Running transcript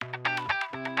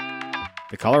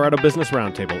The Colorado Business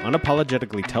Roundtable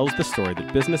unapologetically tells the story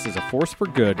that business is a force for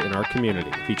good in our community,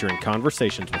 featuring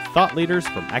conversations with thought leaders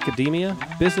from academia,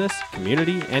 business,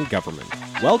 community, and government.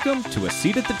 Welcome to A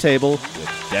Seat at the Table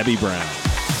with Debbie Brown.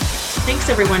 Thanks,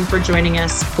 everyone, for joining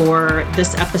us for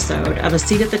this episode of A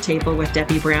Seat at the Table with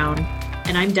Debbie Brown.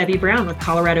 And I'm Debbie Brown with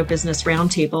Colorado Business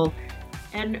Roundtable.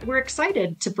 And we're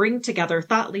excited to bring together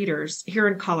thought leaders here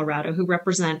in Colorado who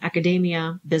represent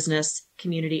academia, business,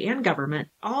 community, and government,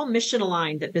 all mission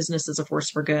aligned that business is a force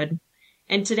for good.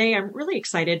 And today I'm really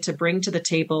excited to bring to the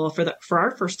table for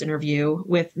our first interview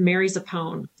with Mary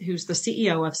Zappone, who's the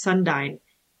CEO of Sundyne,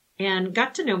 and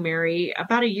got to know Mary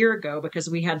about a year ago because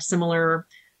we had similar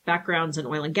backgrounds in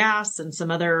oil and gas and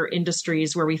some other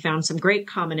industries where we found some great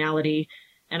commonality.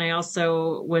 And I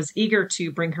also was eager to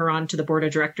bring her on to the board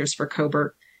of directors for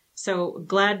Cobert. So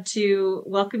glad to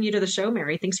welcome you to the show,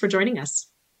 Mary. Thanks for joining us.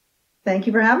 Thank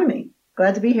you for having me.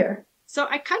 Glad to be here. So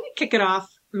I kind of kick it off,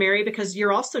 Mary, because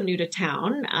you're also new to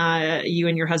town. You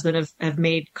and your husband have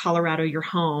made Colorado your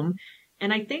home.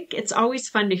 And I think it's always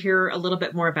fun to hear a little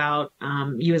bit more about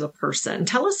you as a person.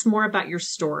 Tell us more about your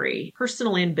story,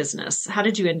 personal and business. How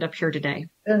did you end up here today?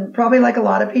 And probably like a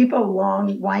lot of people,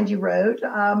 long, windy road.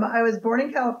 I was born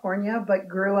in California, but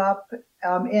grew up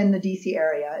in the DC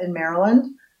area in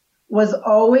Maryland. Was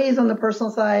always on the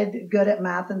personal side good at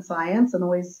math and science and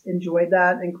always enjoyed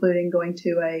that, including going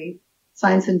to a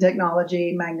science and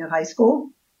technology magnet high school.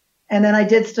 And then I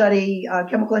did study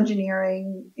chemical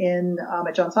engineering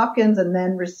at Johns Hopkins and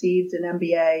then received an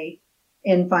MBA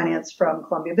in finance from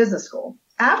Columbia Business School.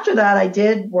 After that, I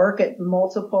did work at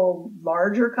multiple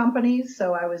larger companies.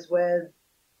 So I was with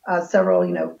several,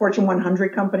 Fortune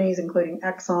 100 companies, including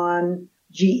Exxon,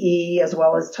 GE, as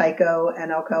well as Tyco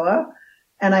and Alcoa.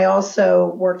 And I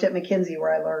also worked at McKinsey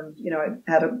where I learned,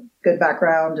 I had a good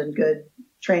background and good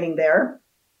training there.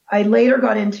 I later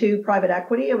got into private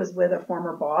equity. It was with a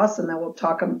former boss, and then we'll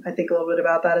talk, I think, a little bit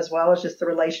about that as well. It's just the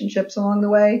relationships along the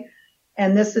way.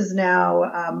 And this is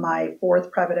now my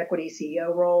fourth private equity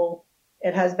CEO role.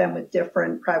 It has been with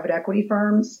different private equity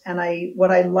firms. And what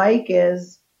I like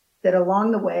is that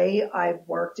along the way, I've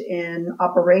worked in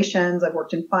operations, I've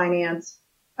worked in finance,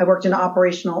 I worked in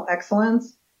operational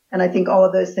excellence. And I think all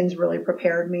of those things really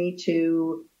prepared me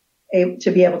to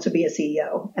be able to be a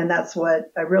CEO. And that's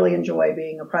what I really enjoy,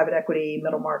 being a private equity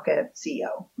middle market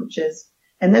CEO,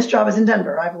 and this job is in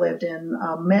Denver. I've lived in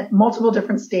multiple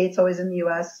different states, always in the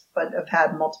U.S., but have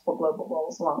had multiple global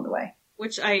roles along the way.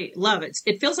 Which I love.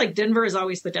 It feels like Denver is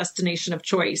always the destination of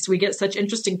choice. We get such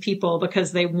interesting people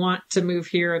because they want to move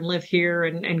here and live here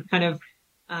and kind of,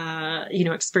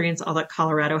 experience all that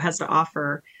Colorado has to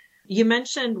offer. You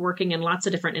mentioned working in lots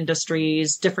of different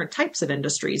industries, different types of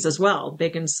industries as well,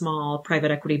 big and small,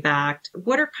 private equity backed.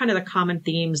 What are kind of the common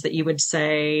themes that you would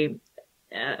say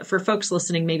for folks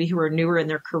listening, maybe who are newer in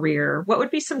their career? What would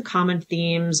be some common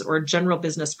themes or general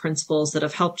business principles that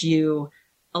have helped you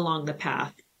along the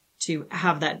path to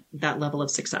have that level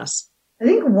of success? I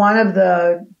think one of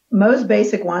the most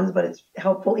basic ones, but it's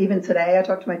helpful even today. I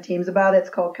talk to my teams about it. It's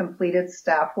called completed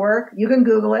staff work. You can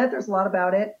Google it. There's a lot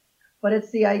about it. But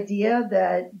it's the idea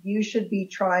that you should be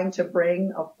trying to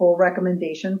bring a full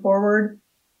recommendation forward,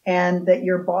 and that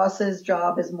your boss's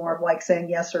job is more of like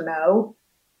saying yes or no.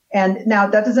 And now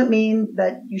that doesn't mean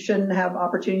that you shouldn't have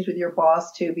opportunities with your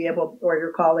boss to be able, or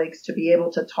your colleagues to be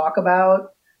able to talk about,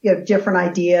 different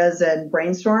ideas and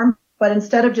brainstorm. But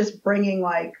instead of just bringing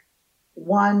like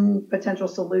one potential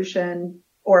solution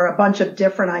or a bunch of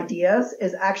different ideas,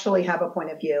 is actually have a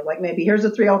point of view. Like maybe here's the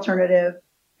 3 alternative.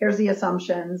 Here's the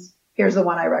assumptions. Here's the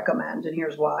one I recommend, and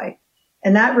here's why.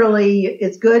 And that really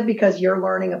is good because you're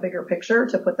learning a bigger picture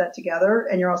to put that together,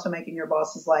 and you're also making your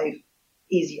boss's life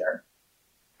easier.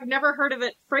 I've never heard of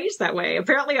it phrased that way.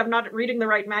 Apparently, I'm not reading the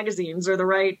right magazines or the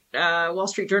right Wall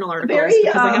Street Journal articles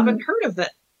because I haven't heard of it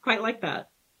quite like that.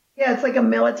 Yeah, it's like a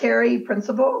military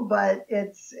principle, but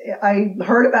I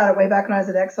heard about it way back when I was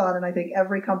at Exxon, and I think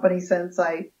every company since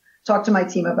I talked to my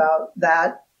team about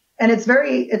that. And it's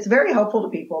very helpful to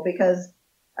people because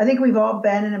I think we've all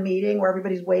been in a meeting where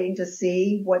everybody's waiting to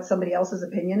see what somebody else's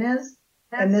opinion is.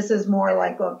 And this is more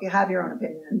like, look, you have your own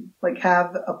opinion, like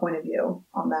have a point of view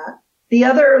on that. The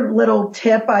other little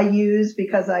tip I use,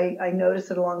 because I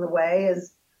noticed it along the way,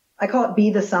 is I call it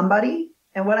be the somebody.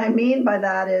 And what I mean by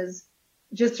that is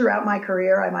just throughout my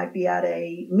career, I might be at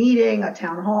a meeting, a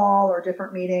town hall or a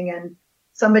different meeting, and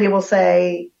somebody will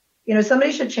say,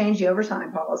 somebody should change the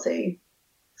overtime policy.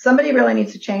 Somebody really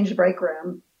needs to change the break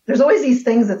room. There's always these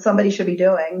things that somebody should be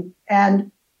doing.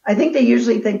 And I think they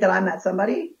usually think that I'm that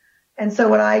somebody. And so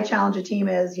what I challenge a team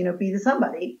is, be the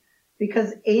somebody,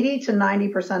 because 80 to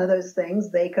 90% of those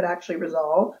things they could actually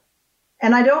resolve.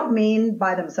 And I don't mean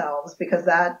by themselves, because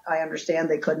that I understand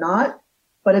they could not.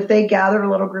 But if they gathered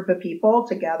a little group of people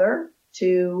together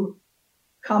to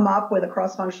come up with a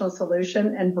cross-functional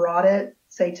solution and brought it,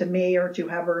 say, to me or to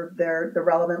whoever the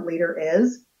relevant leader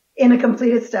is, in a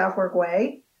completed staff work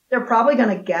way, they're probably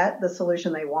going to get the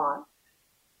solution they want.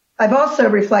 I've also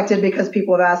reflected, because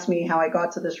people have asked me how I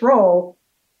got to this role,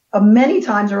 many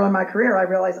times early in my career, I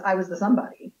realized I was the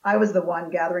somebody. I was the one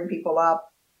gathering people up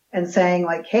and saying,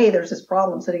 like, hey, there's this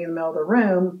problem sitting in the middle of the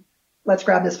room. Let's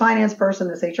grab this finance person,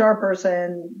 this HR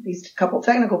person, these couple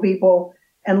technical people,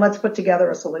 and let's put together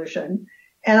a solution.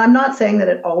 And I'm not saying that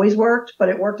it always worked, but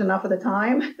it worked enough at the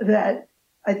time that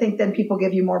I think then people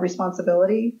give you more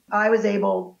responsibility. I was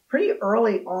able pretty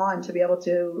early on to be able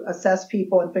to assess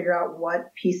people and figure out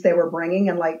what piece they were bringing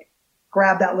and like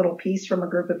grab that little piece from a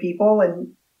group of people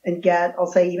and get, I'll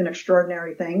say, even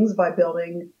extraordinary things by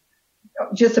building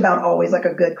just about always like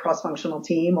a good cross-functional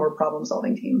team or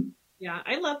problem-solving team. Yeah,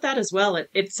 I love that as well.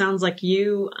 It sounds like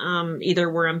you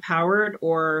either were empowered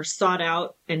or sought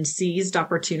out and seized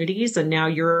opportunities, and now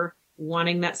you're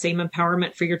wanting that same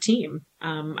empowerment for your team.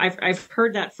 I've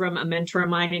heard that from a mentor of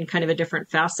mine in kind of a different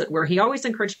facet, where he always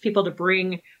encouraged people to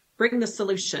bring the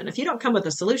solution. If you don't come with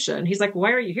a solution, he's like,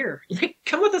 why are you here? Like,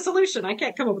 come with a solution. I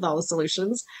can't come up with all the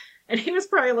solutions. And he was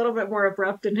probably a little bit more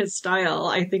abrupt in his style.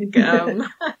 I think, maybe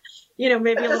a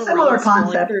little similar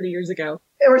concept. Like 30 years ago.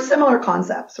 There were similar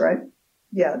concepts, right?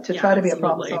 Yeah, to try to be a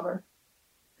problem solver.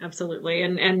 Absolutely.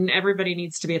 And everybody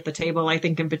needs to be at the table. I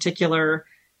think in particular,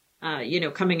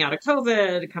 coming out of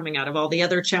COVID, coming out of all the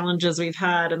other challenges we've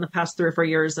had in the past 3 or 4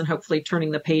 years, and hopefully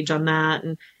turning the page on that.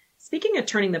 And speaking of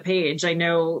turning the page, I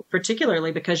know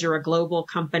particularly because you're a global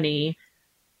company,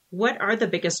 what are the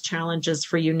biggest challenges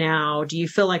for you now? Do you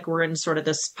feel like we're in sort of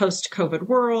this post-COVID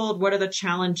world? What are the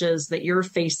challenges that you're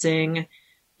facing,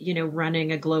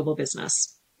 running a global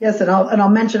business? Yes, and I'll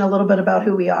mention a little bit about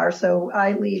who we are. So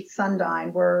I lead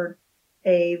Sundyne. We're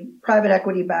a private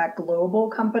equity-backed global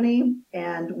company,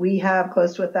 and we have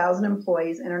close to 1,000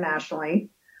 employees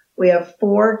internationally. We have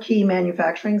 4 key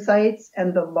manufacturing sites,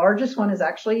 and the largest one is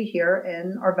actually here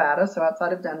in Arvada, so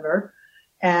outside of Denver,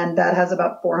 and that has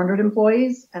about 400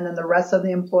 employees. And then the rest of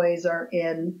the employees are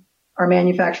in our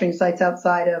manufacturing sites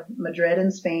outside of Madrid in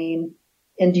Spain,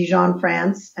 in Dijon,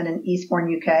 France, and in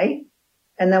Eastbourne, UK.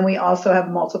 And then we also have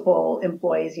multiple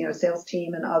employees, sales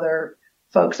team and other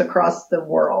folks across the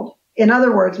world. In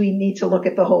other words, we need to look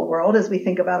at the whole world as we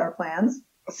think about our plans.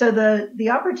 So the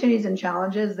opportunities and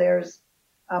challenges, there's,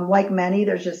 like many,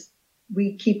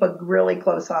 we keep a really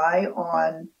close eye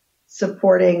on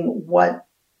supporting what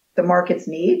the markets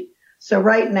need. So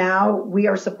right now we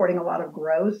are supporting a lot of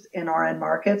growth in our end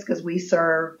markets because we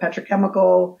serve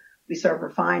petrochemical, we serve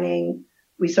refining,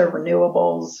 we serve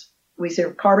renewables, we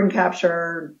serve carbon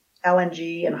capture,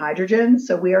 LNG, and hydrogen.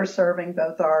 So we are serving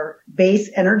both our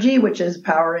base energy, which is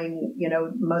powering,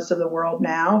 most of the world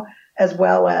now, as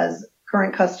well as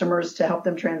current customers to help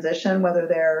them transition, whether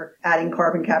they're adding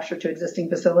carbon capture to existing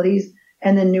facilities,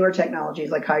 and then newer technologies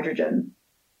like hydrogen.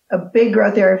 A big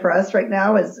growth area for us right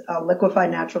now is liquefied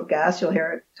natural gas. You'll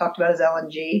hear it talked about as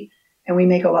LNG, and we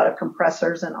make a lot of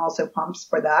compressors and also pumps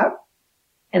for that.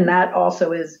 And that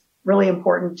also is really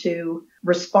important to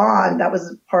respond. That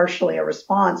was partially a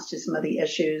response to some of the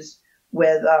issues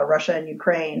with Russia and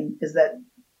Ukraine, is that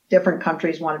different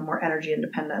countries wanted more energy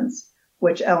independence,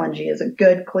 which LNG is a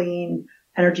good, clean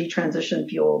energy transition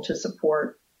fuel to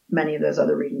support many of those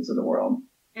other regions of the world.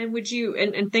 And would you,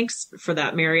 and thanks for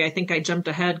that, Mary. I think I jumped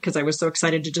ahead because I was so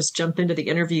excited to just jump into the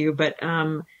interview, but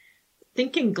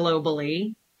thinking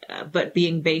globally, but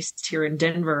being based here in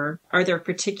Denver, are there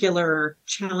particular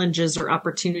challenges or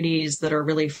opportunities that are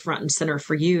really front and center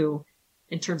for you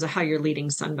in terms of how you're leading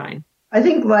Sundyne? I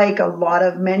think like a lot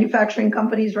of manufacturing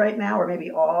companies right now, or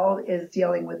maybe all, is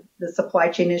dealing with the supply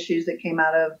chain issues that came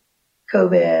out of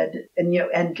COVID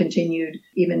and continued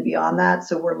even beyond that.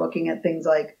 So we're looking at things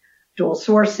like dual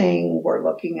sourcing. We're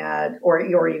looking at,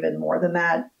 or even more than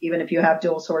that, even if you have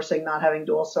dual sourcing, not having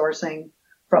dual sourcing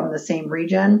from the same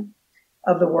region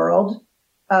of the world.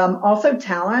 Also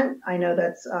talent. I know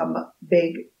that's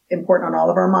big, important on all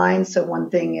of our minds. So one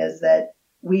thing is that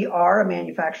we are a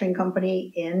manufacturing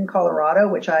company in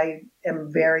Colorado, which I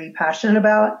am very passionate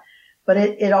about, but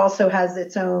it also has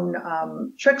its own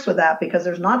tricks with that because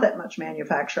there's not that much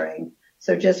manufacturing.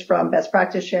 So just from best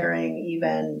practice sharing,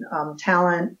 even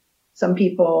talent, some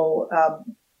people,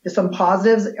 some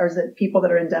positives are that people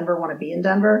that are in Denver want to be in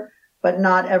Denver, but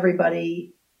not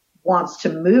everybody wants to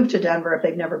move to Denver if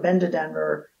they've never been to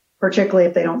Denver, particularly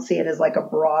if they don't see it as like a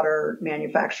broader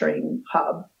manufacturing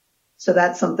hub. So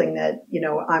that's something that,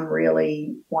 I'm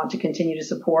really want to continue to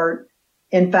support.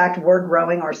 In fact, we're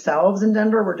growing ourselves in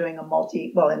Denver. We're doing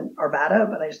in Arvada,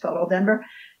 but I just called it Denver.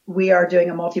 We are doing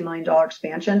a multi-million-dollar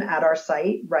expansion at our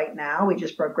site right now. We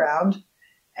just broke ground.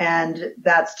 And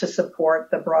that's to support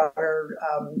the broader,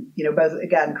 both,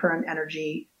 again, current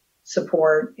energy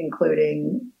support,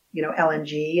 including,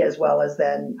 LNG as well as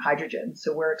then hydrogen.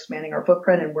 So we're expanding our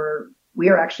footprint, and we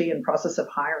are actually in process of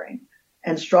hiring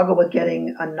and struggle with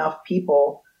getting enough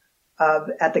people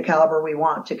at the caliber we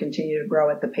want to continue to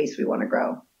grow at the pace we want to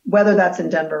grow, whether that's in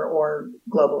Denver or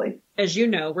globally. As you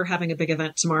know, we're having a big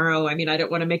event tomorrow. I mean, I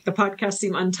don't want to make the podcast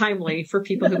seem untimely for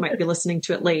people who might be listening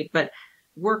to it late, but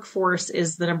workforce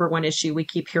is the number one issue we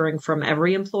keep hearing from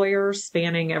every employer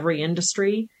spanning every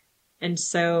industry. And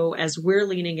so as we're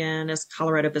leaning in as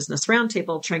Colorado Business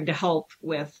Roundtable, trying to help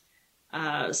with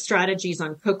strategies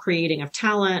on co-creating of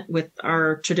talent with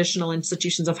our traditional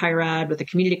institutions of higher ed, with the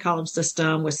community college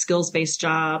system, with skills-based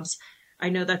jobs, I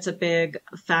know that's a big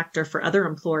factor for other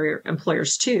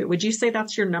employers too. Would you say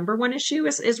that's your number one issue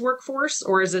is workforce,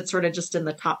 or is it sort of just in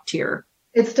the top tier?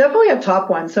 It's definitely a top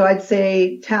one. So I'd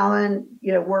say talent,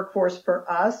 workforce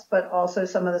for us, but also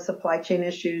some of the supply chain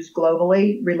issues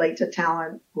globally relate to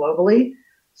talent globally.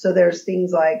 So there's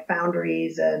things like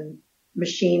foundries and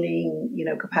machining,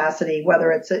 capacity,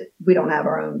 we don't have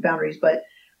our own foundries, but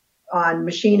on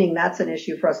machining, that's an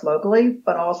issue for us locally.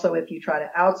 But also if you try to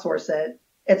outsource it,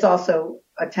 it's also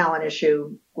a talent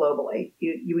issue globally.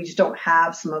 We just don't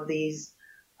have some of these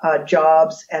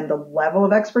jobs and the level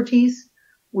of expertise.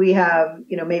 We have,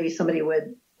 maybe somebody with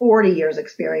 40 years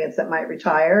experience that might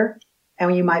retire,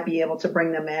 and you might be able to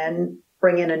bring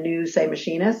in a new, say,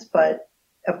 machinist, but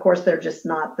of course they're just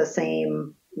not the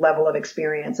same level of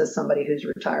experience as somebody who's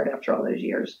retired after all those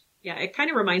years. Yeah, it kind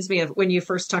of reminds me of when you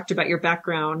first talked about your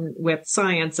background with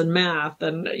science and math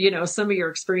and, some of your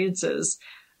experiences.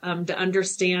 To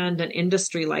understand an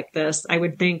industry like this, I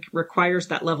would think requires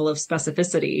that level of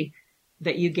specificity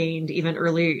that you gained even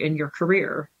early in your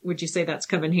career. Would you say that's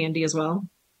come in handy as well?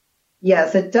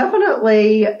 Yes,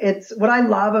 it's what I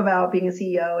love about being a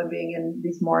CEO and being in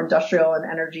these more industrial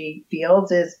and energy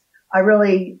fields is I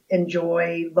really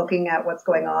enjoy looking at what's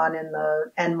going on in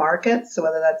the end markets. So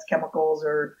whether that's chemicals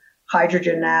or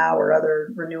hydrogen now or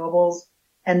other renewables,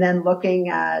 and then looking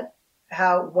at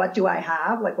what do I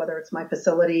have, like whether it's my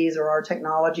facilities or our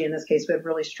technology. In this case, we have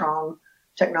really strong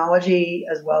technology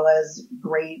as well as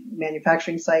great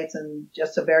manufacturing sites and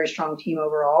just a very strong team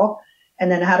overall.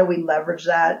 And then how do we leverage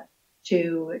that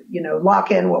to,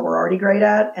 lock in what we're already great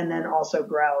at and then also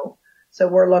grow. So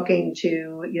we're looking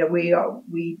to,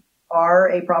 we are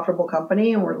a profitable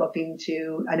company, and we're looking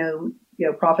to, I know,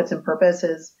 profits and purpose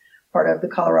is part of the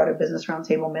Colorado Business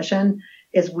Roundtable mission,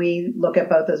 is we look at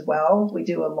both as well. We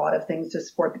do a lot of things to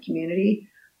support the community.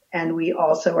 And we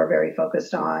also are very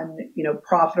focused on,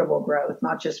 profitable growth,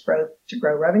 not just growth to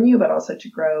grow revenue, but also to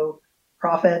grow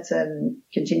profits and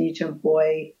continue to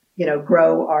employ,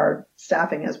 grow our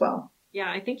staffing as well. Yeah,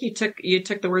 I think you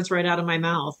took the words right out of my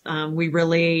mouth. We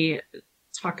really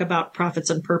talk about profits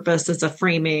and purpose as a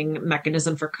framing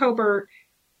mechanism for Cobert,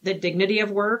 the dignity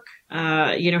of work,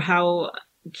 how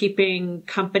keeping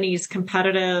companies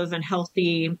competitive and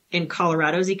healthy in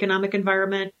Colorado's economic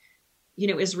environment,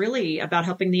 is really about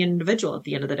helping the individual at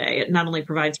the end of the day. It not only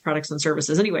provides products and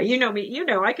services. Anyway, you know me,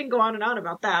 I can go on and on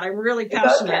about that. I'm really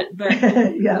passionate, but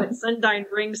yeah. What Sundyne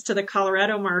brings to the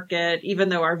Colorado market, even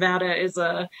though Arvada is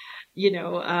up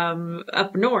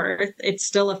north, it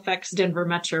still affects Denver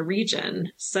metro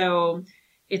region. So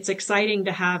it's exciting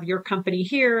to have your company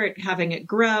here, having it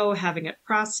grow, having it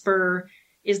prosper.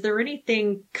 Is there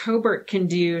anything Cobert can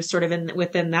do sort of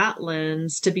within that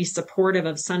lens to be supportive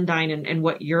of Sundyne and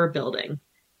what you're building,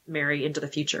 Mary, into the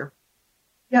future?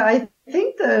 Yeah, I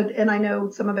think and I know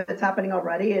some of it's happening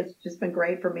already. It's just been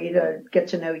great for me to get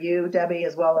to know you, Debbie,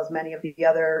 as well as many of the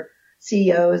other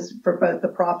CEOs for both the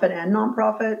profit and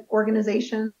nonprofit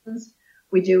organizations.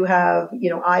 We do have,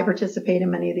 I participate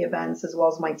in many of the events as well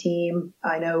as my team.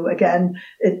 I know, again,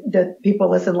 the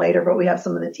people listen later, but we have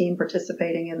some of the team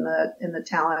participating in the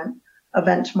talent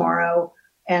event tomorrow.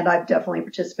 And I've definitely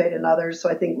participated in others. So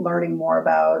I think learning more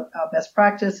about best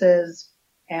practices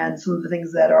and some of the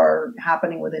things that are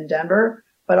happening within Denver.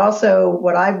 But also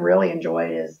what I've really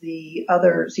enjoyed is the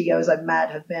other CEOs I've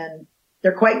met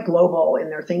they're quite global in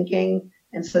their thinking.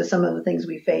 And so some of the things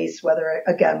we face, whether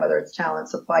it's talent,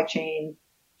 supply chain,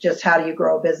 just how do you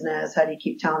grow a business? How do you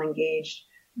keep talent engaged?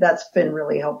 That's been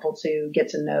really helpful to get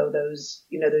to know those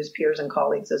peers and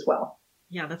colleagues as well.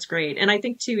 Yeah, that's great. And I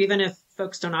think too, even if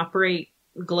folks don't operate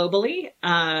globally,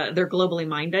 they're globally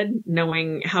minded,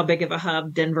 knowing how big of a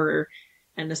hub Denver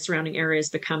and the surrounding area is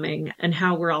becoming and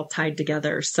how we're all tied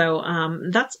together. So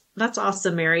that's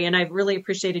awesome, Mary. And I've really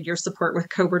appreciated your support with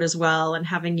Cobert as well and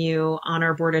having you on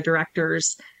our board of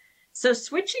directors. So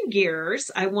switching gears,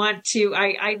 I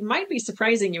might be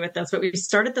surprising you with this, but we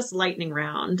started this lightning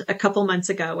round a couple months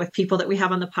ago with people that we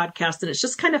have on the podcast. And it's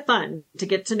just kind of fun to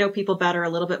get to know people better, a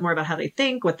little bit more about how they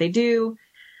think, what they do.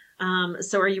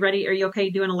 So are you ready? Are you okay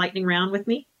doing a lightning round with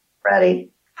me?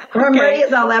 Ready. Or I'm ready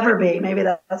as I'll ever be. Maybe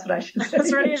that's what I should say.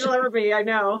 As ready as you'll ever be. I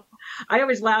know. I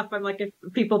always laugh. I'm like, if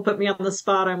people put me on the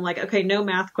spot, I'm like, okay, no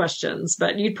math questions.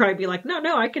 But you'd probably be like,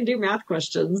 no, I can do math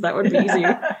questions. That would be easy.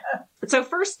 So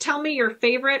first, tell me your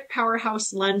favorite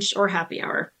Powerhouse lunch or happy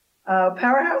hour.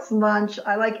 Powerhouse lunch.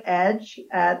 I like Edge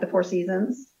at the Four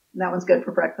Seasons. That one's good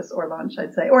for breakfast or lunch,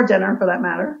 I'd say, or dinner for that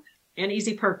matter. And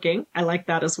easy parking. I like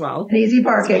that as well. And easy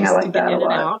parking. I like that a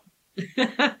lot.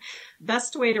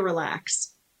 Best way to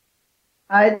relax.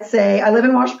 I'd say I live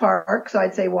in Wash Park, so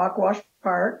I'd say walk Wash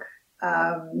Park.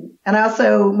 And I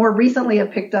also more recently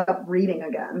have picked up reading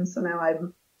again. So now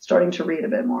I'm starting to read a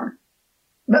bit more,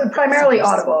 but primarily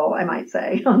Audible, I might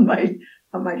say, on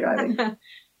my driving.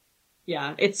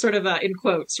 Yeah, it's sort of in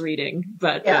quotes reading,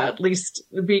 but at least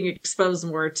being exposed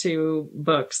more to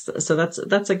books. So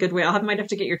that's a good way. Might have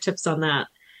to get your tips on that.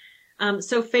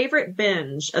 So favorite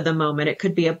binge of the moment. It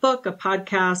could be a book, a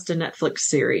podcast, a Netflix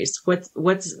series.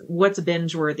 What's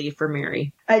binge worthy for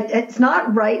Mary? It's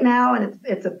not right now, and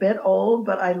it's a bit old,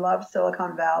 but I loved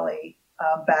Silicon Valley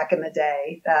back in the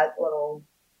day, that little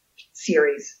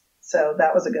series. So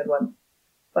that was a good one,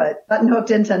 but not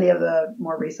hooked into any of the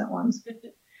more recent ones.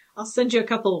 I'll send you a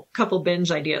couple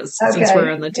binge ideas since we're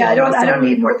on the team. Yeah, I don't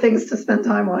need more things to spend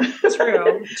time on.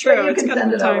 True. It's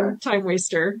kind of a time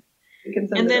waster.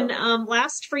 And then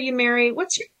last for you, Mary,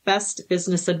 what's your best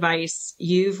business advice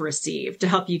you've received to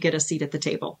help you get a seat at the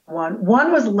table?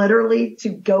 One was literally to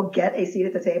go get a seat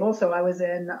at the table. So I was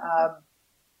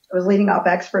I was leading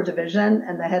OpEx for a division,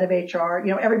 and the head of HR,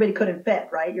 everybody couldn't fit,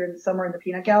 right? You're somewhere in the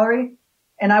peanut gallery.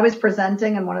 And I was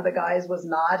presenting, and one of the guys was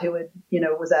not, who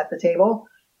was at the table.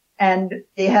 And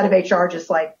the head of HR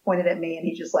just pointed at me, and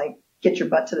he just get your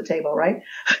butt to the table, right?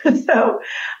 So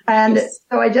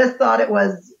I just thought it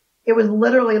was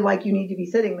literally you need to be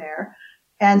sitting there.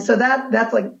 And so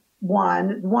that's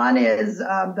one. One is,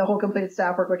 the whole completed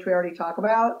staff work, which we already talked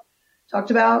about.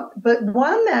 But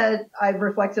one that I've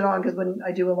reflected on, because when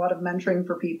I do a lot of mentoring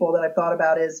for people that I've thought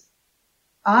about, is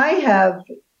I have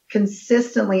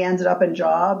consistently ended up in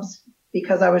jobs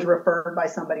because I was referred by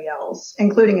somebody else,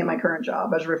 including in my current job.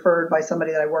 I was referred by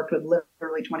somebody that I worked with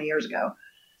literally 20 years ago.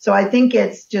 So I think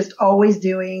it's just always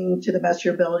doing to the best of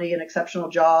your ability an exceptional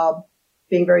job,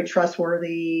 being very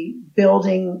trustworthy,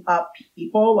 building up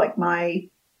people. Like my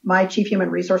chief human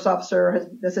resource officer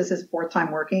this is his fourth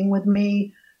time working with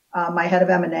me. My head of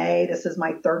M&A, this is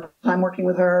my third time working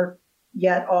with her.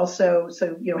 Yet also,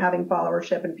 having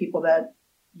followership and people that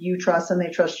you trust and they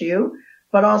trust you,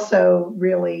 but also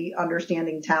really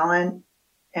understanding talent.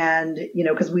 And,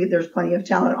 cause there's plenty of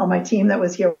talent on my team that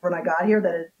was here when I got here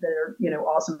that are,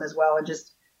 awesome as well. And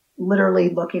just literally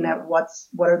looking at what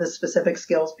are the specific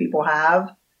skills people have,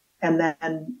 and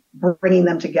then bringing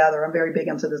them together. I'm very big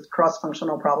into this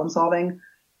cross-functional problem solving,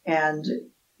 and,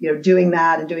 doing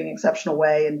that and doing an exceptional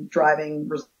way and driving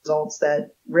results that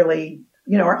really,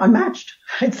 are unmatched,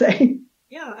 I'd say.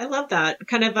 Yeah, I love that.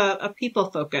 Kind of a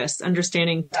people focus,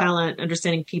 understanding talent,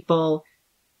 understanding people,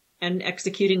 and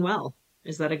executing well.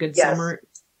 Is that a good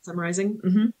summarizing?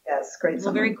 Mm-hmm. Yes, great summary.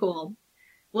 Well, very cool.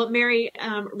 Well, Mary,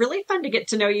 really fun to get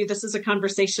to know you. This is a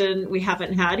conversation we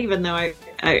haven't had, even though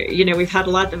we've had a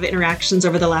lot of interactions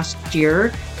over the last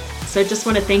year. So I just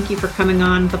want to thank you for coming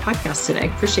on the podcast today.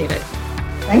 Appreciate it.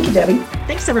 Thank you, Debbie.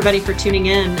 Thanks everybody for tuning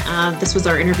in. This was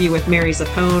our interview with Mary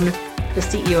Zappone, the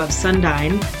CEO of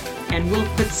Sundyne. And we'll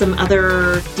put some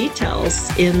other details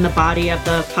in the body of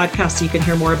the podcast so you can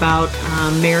hear more about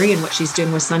Mary and what she's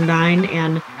doing with Sundyne.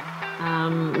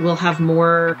 And we'll have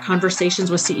more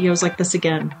conversations with CEOs like this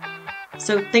again.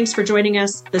 So thanks for joining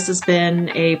us. This has been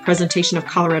a presentation of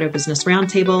Colorado Business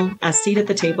Roundtable, A Seat at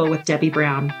the Table with Debbie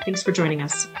Brown. Thanks for joining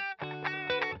us.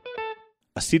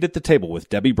 A Seat at the Table with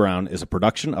Debbie Brown is a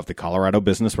production of the Colorado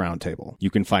Business Roundtable. You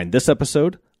can find this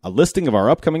episode, a listing of our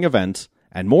upcoming events,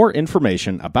 and more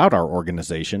information about our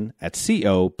organization at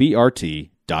cobrt.com.